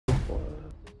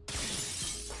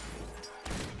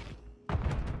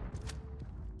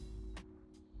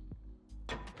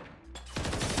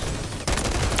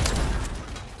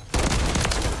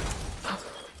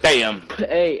Damn.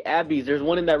 Hey, Abby's, there's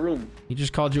one in that room. He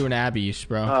just called you an Abby's,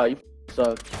 bro. You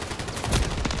suck.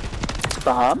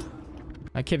 Saham?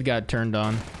 That kid got turned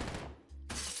on.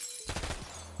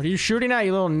 What are you shooting at,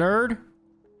 you little nerd?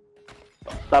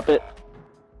 Stop it.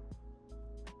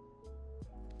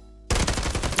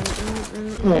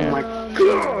 Oh my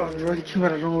god, you already came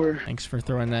out of nowhere. Thanks for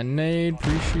throwing that nade,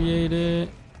 appreciate it.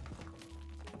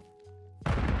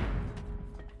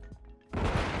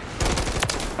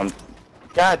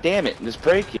 God damn it, just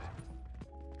break it.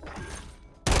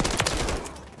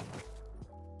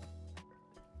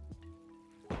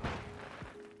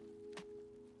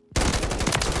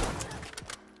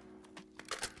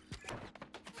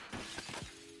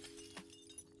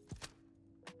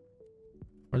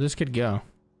 Where'd this kid go?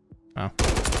 Oh.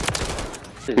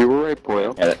 You were right, boy.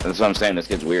 Yeah, that's what I'm saying. This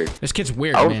kid's weird. This kid's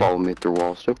weird, I would man. follow me through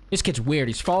walls, too. This kid's weird.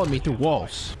 He's followed me through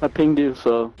walls. I pinged you,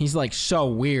 so. He's like so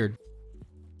weird.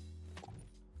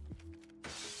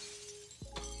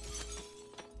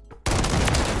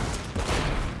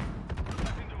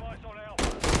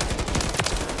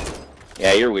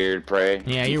 Yeah, you're weird, Prey.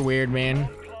 Yeah, you're weird, man.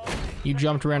 You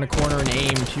jumped around a corner and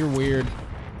aimed. You're weird.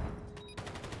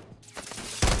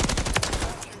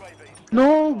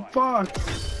 No, fuck.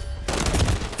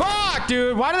 Fuck,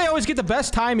 dude. Why do they always get the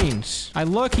best timings? I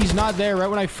look, he's not there. Right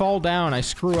when I fall down, I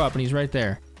screw up and he's right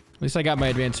there. At least I got my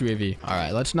advanced UAV. All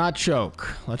right, let's not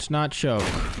choke. Let's not choke.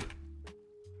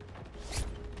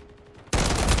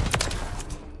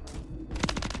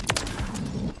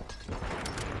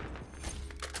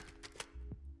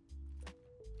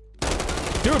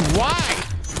 Dude, why?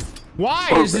 Why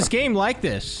is this game like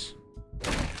this?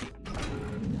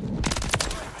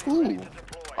 Ooh.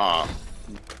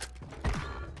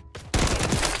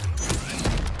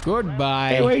 Goodbye.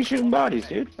 Hey, why are you shooting bodies,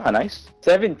 dude? Oh, nice.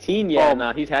 17, yeah,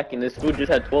 nah, he's hacking. This dude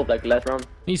just had 12 like last round.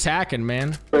 He's hacking,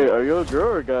 man. Wait, are you a girl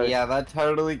or a guy? Yeah, that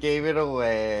totally gave it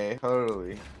away.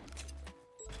 Totally.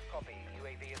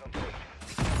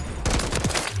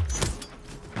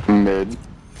 Mid.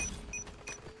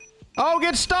 Oh,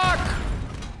 get stuck!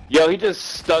 Yo, he just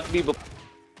stuck me.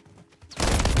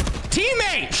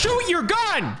 Teammate, shoot your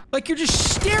gun! Like you're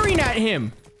just staring at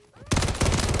him.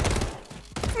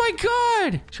 Oh my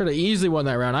god! Should have easily won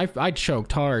that round. I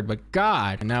choked hard, but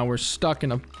god. And now we're stuck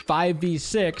in a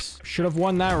 5v6. Should have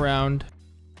won that round.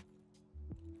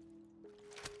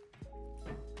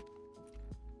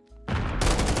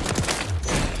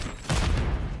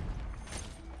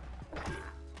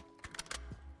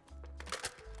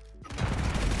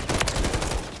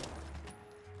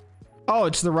 Oh,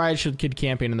 it's the riot shield kid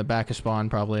camping in the back of spawn,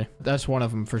 probably. That's one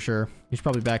of them for sure. He's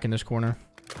probably back in this corner.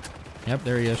 Yep,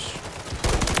 there he is.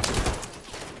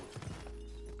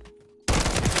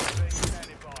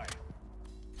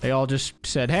 They all just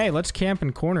said, hey, let's camp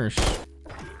in corners.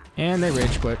 And they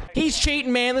rage quit. He's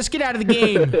cheating, man. Let's get out of the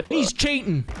game. He's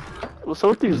cheating. What's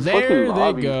up with these There fucking they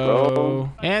lobbies, go. bro?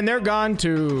 And they're gone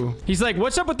too. He's like,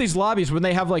 what's up with these lobbies when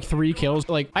they have like 3 kills?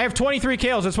 Like, I have 23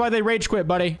 kills. That's why they rage quit,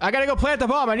 buddy. I gotta go plant the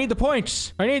bomb. I need the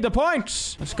points. I need the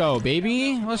points. Let's go,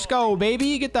 baby. Let's go,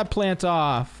 baby. Get that plant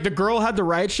off. The girl had the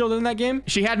riot shield in that game.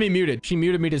 She had me muted. She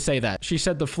muted me to say that. She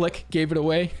said the flick gave it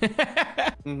away.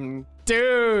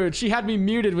 Dude, she had me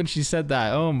muted when she said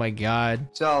that. Oh my god.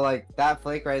 So, like, that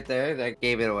flick right there, that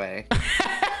gave it away.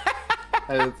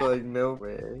 I was like, no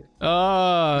way.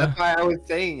 That's why I was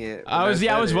saying it. I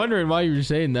was wondering why you were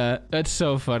saying that. That's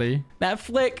so funny. That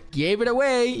flick gave it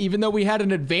away, even though we had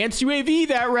an advanced UAV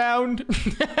that round.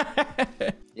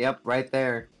 Yep, right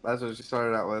there. That's what she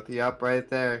started out with. Yep, right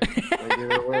there. I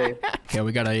gave it away. Okay,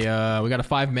 we got a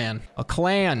 5-man, a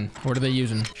clan. What are they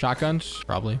using? Shotguns,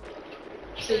 probably.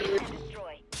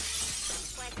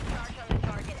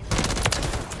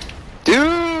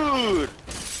 Dude!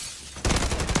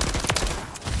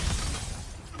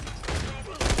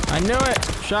 I knew it.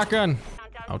 Shotgun.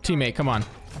 Oh, teammate, come on.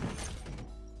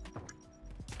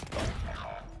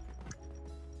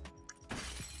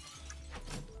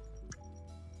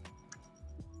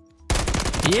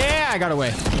 Yeah, I got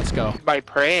away. Let's go. By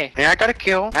Prey. Yeah, I got a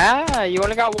kill. Ah, you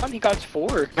only got 1, he got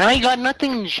 4. Now you got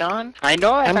nothing, Sean. I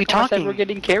know, I thought we're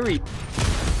getting carried.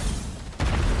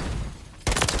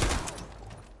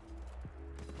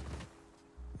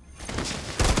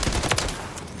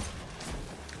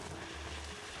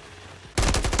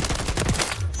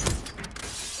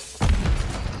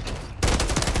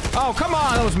 Oh, come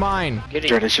on, that was mine. Getting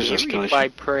carried by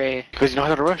Prey. Because you know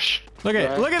how to rush. Look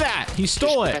at that. He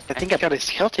stole it. I think I got his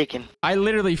kill taken. I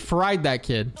literally fried that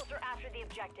kid.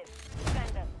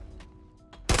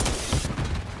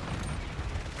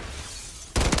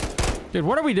 Dude,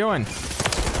 what are we doing?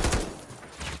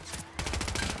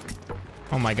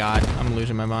 Oh my god, I'm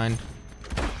losing my mind.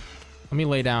 Let me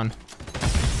lay down.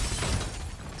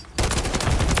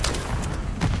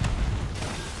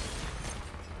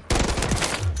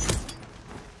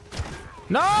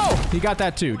 No! He got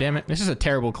that too, damn it. This is a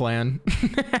terrible clan.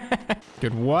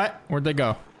 Dude, what? Where'd they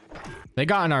go? They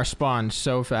got in our spawn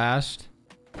so fast.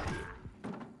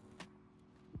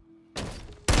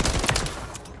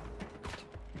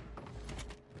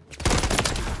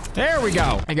 There we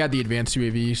go. I got the advanced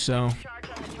UAV, so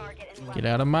get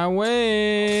out of my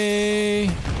way.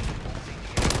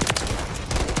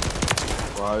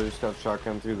 Wow, I just got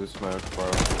shotgun through the smoke, bro.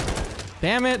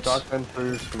 Damn it. Shotgun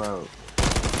through smoke.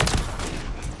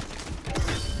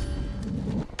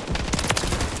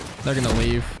 They're gonna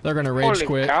leave. They're gonna rage Holy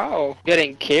quit. cow.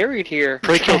 Getting carried here.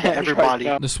 Pray killed everybody.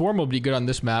 The swarm will be good on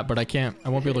this map, but I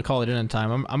won't be able to call it in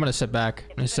time. I'm gonna sit back.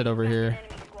 I'm gonna sit over here.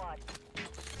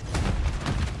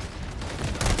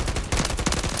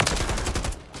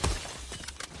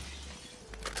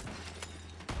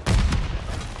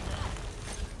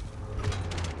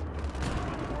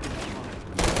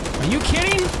 Are you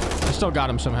kidding? I still got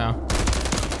him somehow.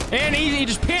 And he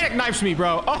just panic knifes me,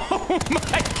 bro. Oh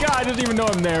my god, I didn't even know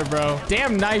I'm there, bro.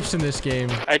 Damn knives in this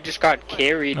game. I just got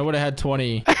carried. I would have had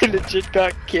 20. I legit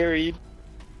got carried.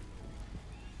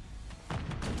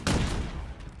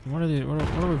 What are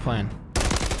we playing?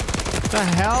 What the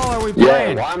hell are we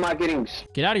playing? Yeah, why am I getting...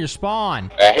 Get out of your spawn.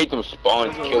 I hate them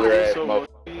spawns, killer ass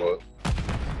motherfucker.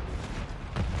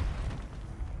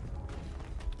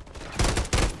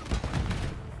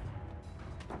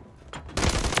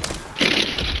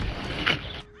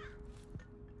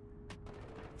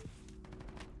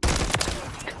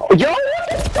 Yo!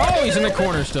 Oh, he's in the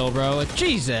corner still, bro. Like,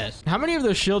 Jesus. How many of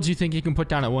those shields do you think you can put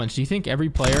down at once? Do you think every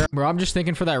player... Bro, I'm just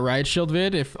thinking for that riot shield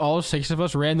vid, if all 6 of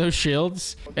us ran those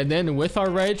shields, and then with our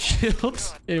riot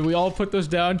shields, and we all put those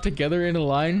down together in a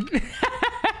line,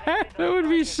 that would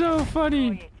be so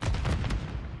funny.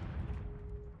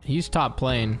 He's top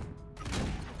playing.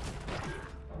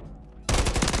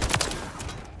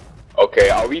 Okay,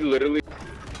 are we literally...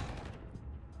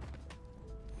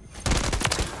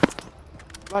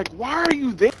 Like, why are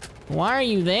you there? Why are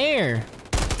you there?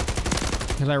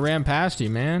 Because I ran past you,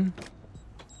 man.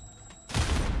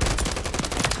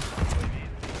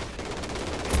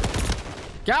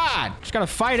 God! Just gotta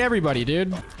fight everybody,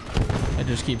 dude. They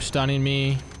just keep stunning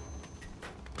me.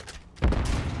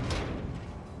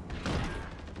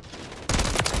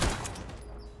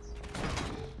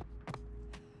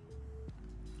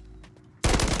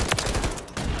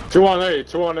 Two on A,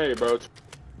 bro.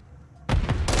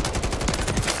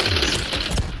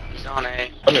 He's on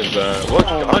A. What is that? What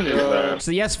gun is that? It's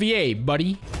the SVA,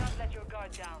 buddy.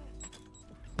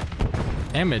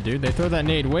 Damn it, dude. They throw that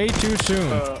nade way too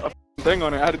soon. A thing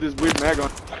on it. How did this weird mag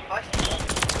on?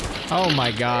 Oh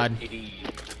my god.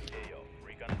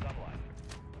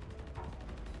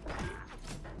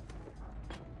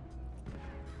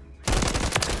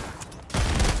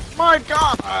 My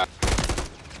god!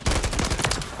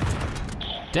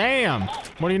 Damn.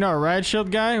 What do you know, riot shield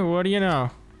guy? What do you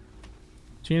know?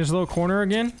 See this little corner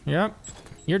again? Yep.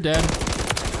 You're dead.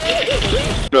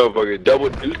 No, fucking double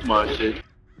deuce my shit.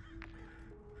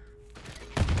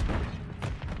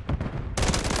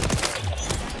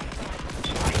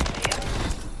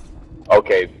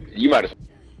 Okay, you might have...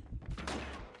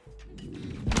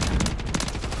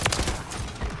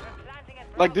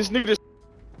 Like, this nigga just...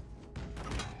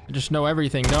 I just know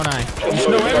everything, don't I? I just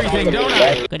know everything, don't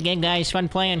I? Good game, guys. Fun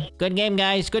playing. Good game,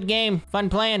 guys. Good game. Fun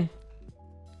playing.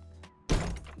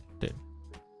 Dude.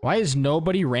 Why has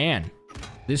nobody ran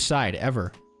this side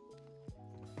ever?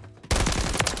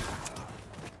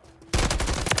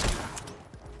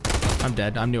 I'm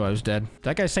dead. I knew I was dead.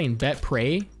 That guy's saying bet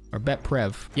pray or bet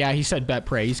prev. Yeah, he said bet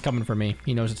pray. He's coming for me.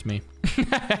 He knows it's me.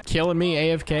 Killing me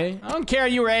AFK. I don't care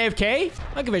you were AFK.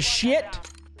 I don't give a shit.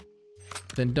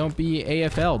 Then don't be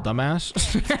AFL, dumbass.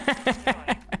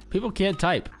 People can't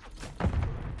type.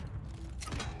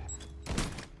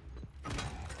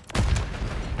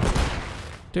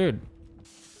 Dude.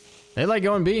 They like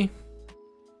going B.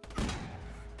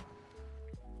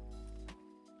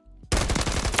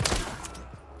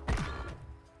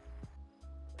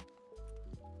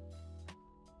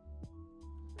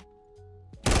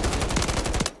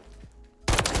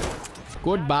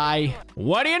 Goodbye.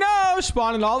 What do you know?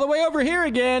 Spawning all the way over here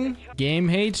again. Game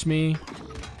hates me.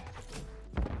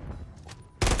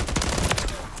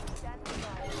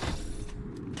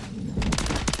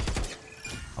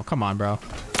 Oh, come on, bro.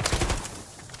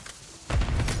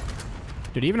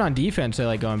 Dude, even on defense, they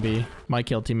like going B. My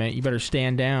kill teammate. You better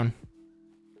stand down.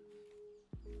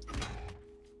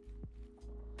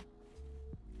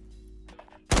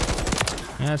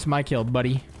 That's my kill,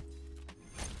 buddy.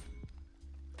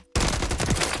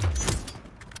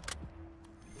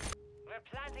 We're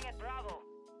planting at Bravo.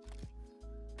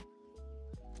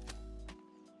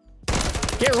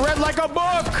 Get read like a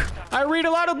book. I read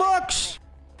a lot of books.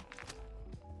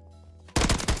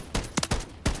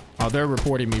 Oh, they're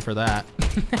reporting me for that.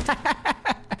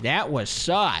 That was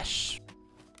sus.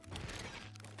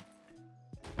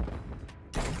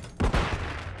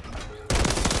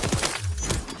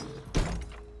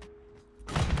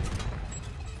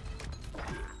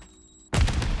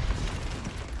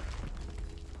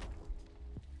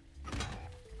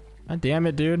 God damn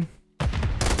it, dude.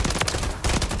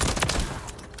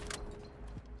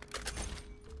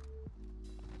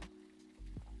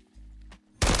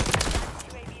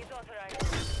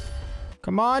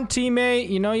 Come on, teammate.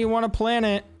 You know you want to plan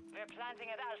it. We're planting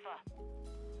at Alpha.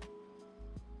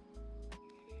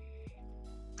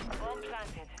 Bomb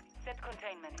planted. Set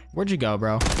containment. Where'd you go,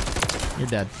 bro? You're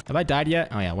dead. Have I died yet?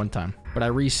 Oh, yeah, one time. But I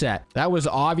reset. That was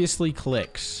obviously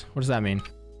clicks. What does that mean?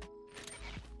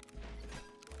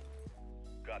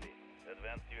 Copy.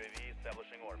 Advanced UAV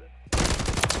establishing orbit.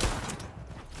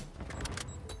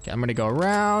 Okay, I'm gonna go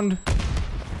around.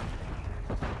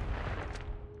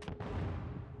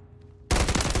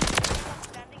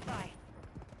 Standing by.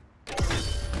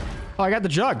 Oh, I got the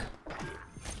jug.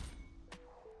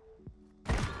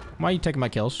 Why are you taking my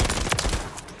kills?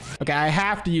 Okay, I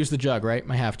have to use the jug, right?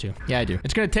 I have to. Yeah, I do.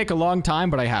 It's gonna take a long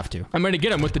time, but I have to. I'm gonna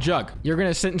get him with the jug. You're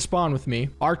gonna sit and spawn with me.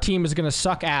 Our team is gonna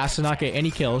suck ass and not get any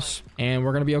kills, and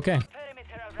we're gonna be okay.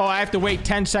 Oh, I have to wait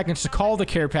 10 seconds to call the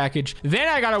care package. Then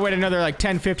I gotta wait another like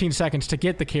 10, 15 seconds to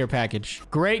get the care package.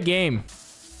 Great game.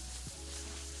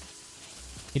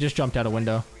 He just jumped out a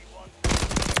window.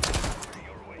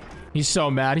 He's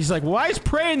so mad. He's like, why is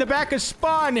Prey in the back of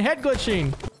spawn? Head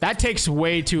glitching. That takes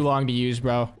way too long to use,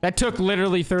 bro. That took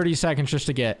literally 30 seconds just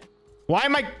to get. Why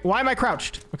am I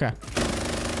crouched? Okay.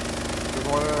 There's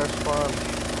one in our spawn.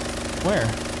 Where?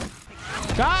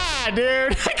 Ah,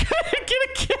 dude. I couldn't get a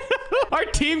kill. Our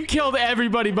team killed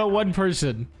everybody but one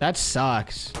person. That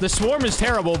sucks. The swarm is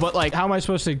terrible, but like, how am I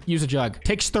supposed to use a jug?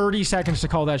 Takes 30 seconds to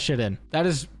call that shit in. That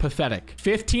is pathetic.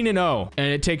 15-0, and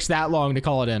it takes that long to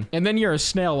call it in. And then you're a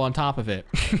snail on top of it.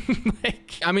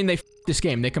 Like, I mean, they f***ed this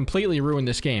game. They completely ruined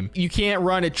this game. You can't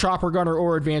run a chopper gunner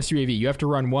or advanced UAV. You have to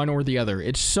run one or the other.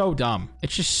 It's so dumb.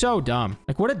 It's just so dumb.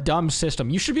 Like, what a dumb system.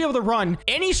 You should be able to run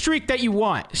any streak that you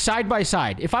want side by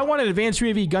side. If I want an advanced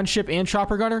UAV, gunship, and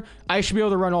chopper gunner, I should be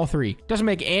able to run all three. Doesn't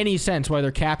make any sense why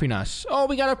they're capping us. Oh,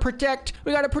 we gotta protect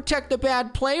the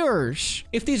bad players.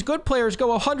 If these good players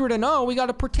go 100-0, we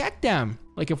gotta protect them.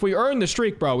 Like, if we earn the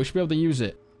streak, bro, we should be able to use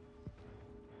it.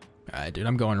 All right, dude,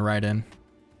 I'm going right in.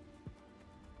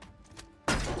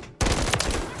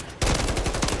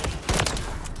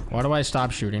 Why do I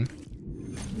stop shooting?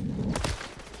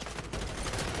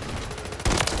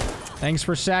 Thanks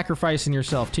for sacrificing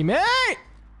yourself, teammate!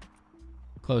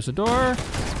 Close the door.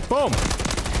 Boom!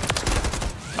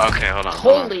 Okay, hold on.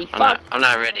 Holy fuck. I'm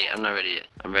not ready. I'm not ready yet.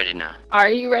 I'm ready now. Are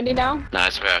you ready now? No, I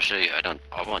swear I'll show you. I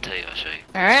won't tell you. I'll show you.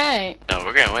 Alright. No,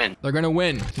 we're gonna win. They're gonna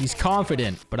win. He's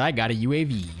confident, but I got a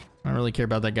UAV. I don't really care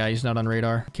about that guy. He's not on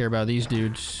radar. I care about these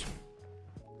dudes.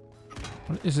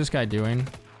 What is this guy doing?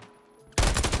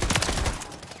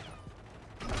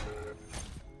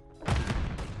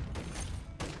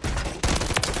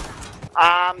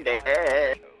 I'm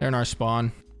dead. They're in our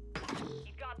spawn.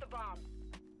 He got the bomb.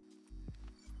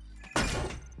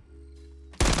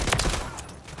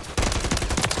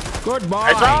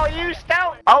 Goodbye. It's all you,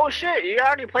 Stout. Oh shit, you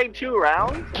already played 2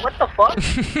 rounds? What the fuck?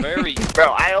 Very.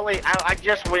 Bro, I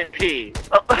just went pee.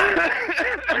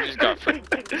 I just got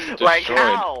Like destroyed.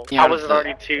 how? I was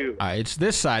already 2. All right, it's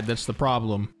this side that's the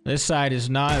problem. This side is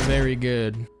not very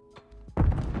good.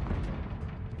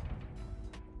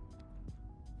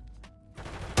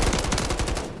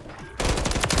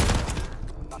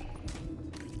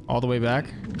 All the way back.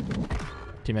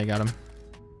 Teammate got him.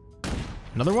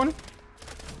 Another one?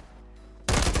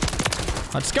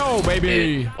 Let's go,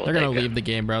 baby. They're gonna leave the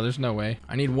game, bro. There's no way.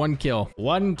 I need 1 kill.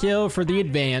 1 kill for the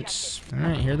advance. All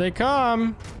right, here they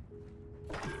come.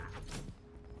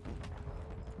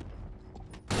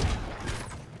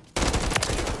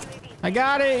 I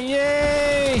got it.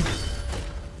 Yay.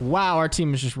 Wow, our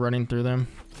team is just running through them.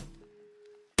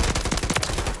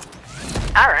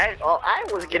 Alright, well, I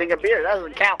was getting a beer. That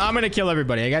doesn't count. I'm gonna kill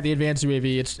everybody. I got the advanced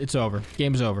UAV. It's over.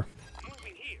 Game's over.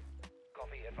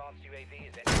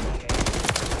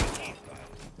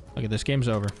 Look at this. Game's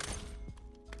over.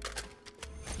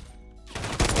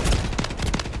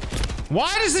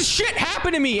 Why does this shit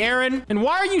happen to me, Aaron? And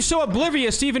why are you so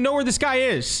oblivious to even know where this guy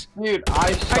is? Dude,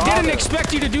 I didn't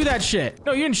expect you to do that shit.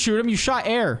 No, you didn't shoot him. You shot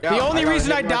air. Yeah, the only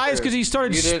reason I hit die is because he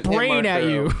started spraying at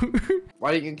you.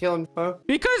 Why didn't you kill him, huh?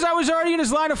 Because I was already in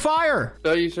his line of fire.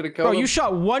 So you should have killed Bro, him. you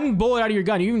shot one bullet out of your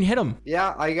gun. You even hit him.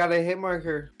 Yeah, I got a hit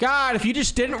marker. God, if you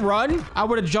just didn't run, I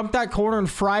would have jumped that corner and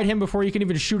fried him before he could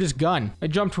even shoot his gun. I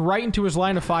jumped right into his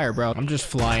line of fire, bro. I'm just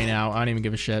flying out. I don't even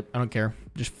give a shit. I don't care.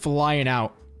 Just flying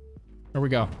out. There we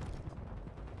go.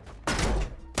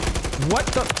 What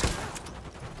the?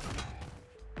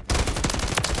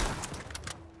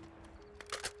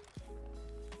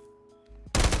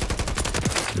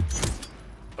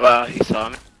 Wow, he saw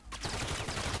me.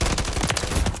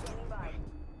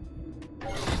 I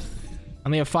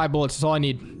only have 5 bullets. That's all I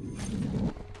need.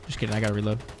 Just kidding. I gotta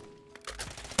reload.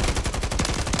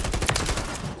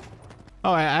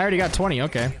 Oh, I already got 20.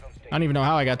 Okay. I don't even know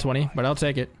how I got 20, but I'll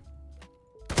take it.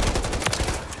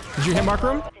 Did you hit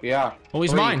marker him? Yeah. Well,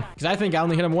 he's mine. Because I think I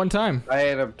only hit him 1 time. I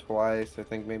hit him twice, I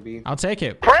think, maybe. I'll take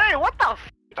it. Pray, what the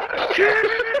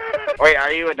Wait,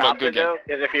 are you adopted though?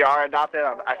 Because if you are adopted,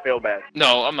 I feel bad.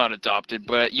 No, I'm not adopted,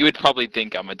 but you would probably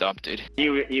think I'm adopted.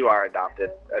 You are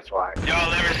adopted, that's why.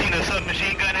 Y'all ever seen a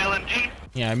submachine gun LMG?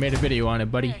 Yeah, I made a video on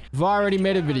it, buddy. I've already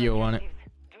made a video on it.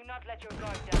 Do not let your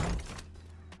guard down.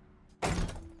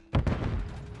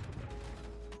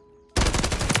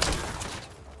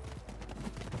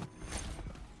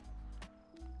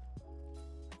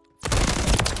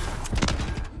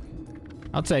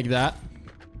 I'll take that.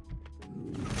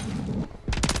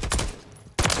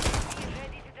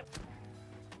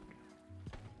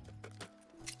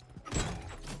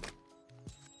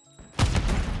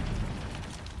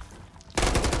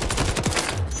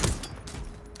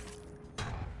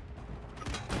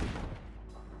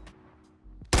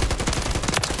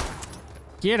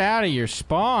 Get out of your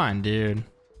spawn, dude.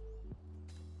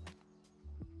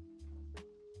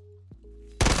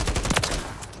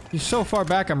 He's so far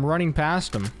back, I'm running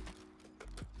past him.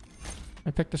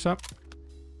 I picked this up.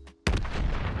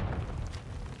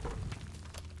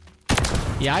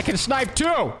 Yeah, I can snipe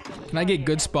too! Can I get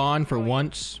good spawn for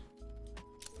once?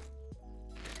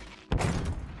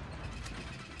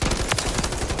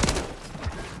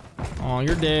 Oh,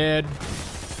 you're dead.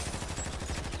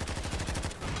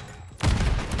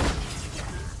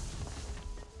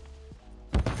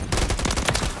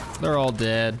 They're all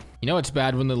dead. You know it's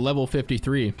bad when the level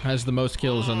 53 has the most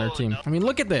kills on their team. I mean,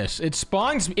 look at this. It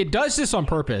spawns. It does this on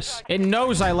purpose. It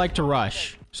knows I like to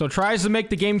rush. So it tries to make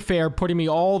the game fair, putting me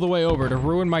all the way over to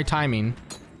ruin my timing.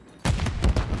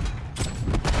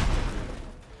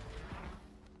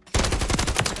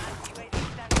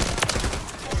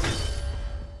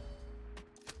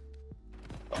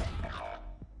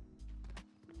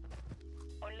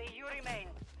 Only you remain.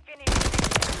 Finish.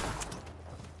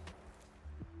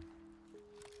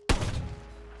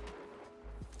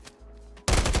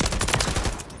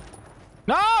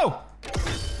 No!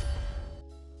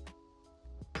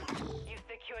 You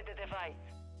secured the device.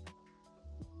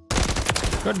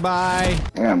 Goodbye.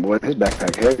 Damn, boy, his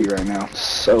backpack heavy right now.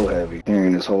 So heavy.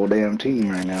 Carrying this whole damn team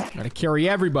right now. Gotta carry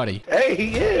everybody. Hey,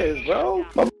 he is, bro.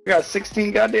 My got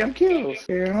 16 goddamn kills.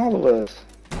 Carrying all of us.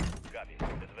 Copy.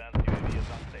 Advanced UAV is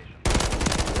on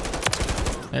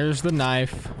station. There's the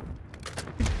knife.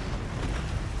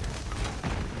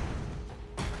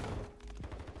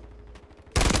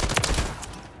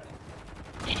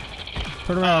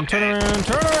 Turn around, turn around,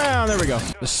 turn around. There we go.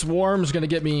 The swarm's gonna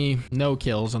get me no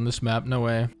kills on this map. No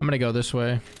way. I'm gonna go this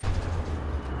way.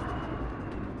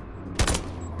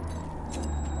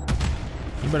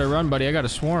 You better run, buddy. I got a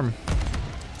swarm.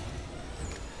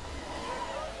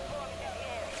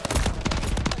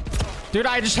 Dude,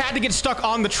 I just had to get stuck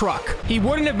on the truck. He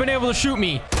wouldn't have been able to shoot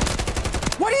me.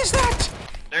 What is that?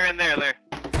 They're in there,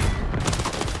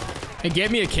 It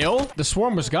gave me a kill? The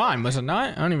swarm was gone, was it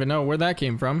not? I don't even know where that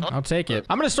came from. I'll take it.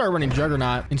 I'm gonna start running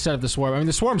Juggernaut instead of the swarm. I mean,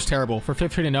 the swarm's terrible. For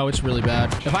 15-0, it's really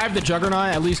bad. If I have the Juggernaut,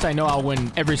 at least I know I'll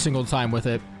win every single time with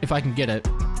it, if I can get it.